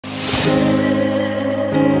UK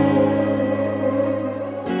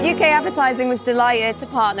Advertising was delighted to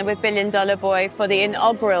partner with Billion Dollar Boy for the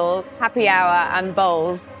inaugural Happy Hour and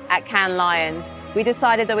Boules at Cannes Lions. We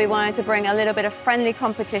decided that we wanted to bring a little bit of friendly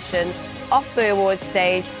competition off the awards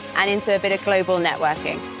stage and into a bit of global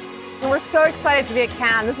networking. We're so excited to be at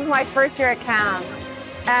Cannes. This is my first year at Cannes.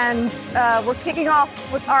 And we're kicking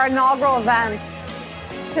off with our inaugural event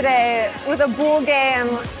today with a Boules game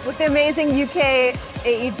with the amazing UK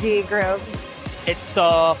AEG group. It's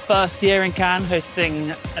our first year in Cannes hosting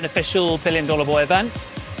an official Billion Dollar Boy event.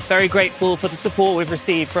 Very grateful for the support we've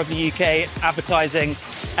received from the UK Advertising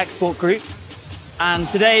Export Group. And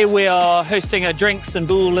today we are hosting a drinks and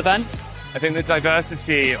Boules event. I think the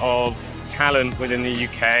diversity of talent within the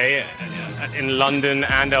UK, in London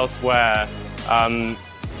and elsewhere,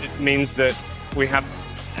 it means that we have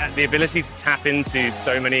the ability to tap into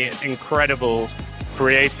so many incredible,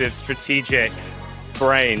 creative, strategic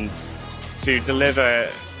brains to deliver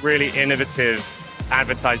really innovative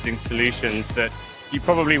advertising solutions that you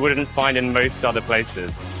probably wouldn't find in most other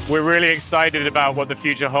places. We're really excited about what the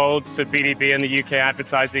future holds for BDB and the UK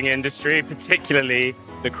advertising industry, particularly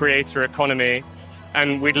the creator economy.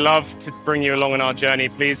 And we'd love to bring you along on our journey.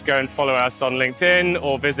 Please go and follow us on LinkedIn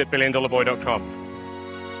or visit billiondollarboy.com.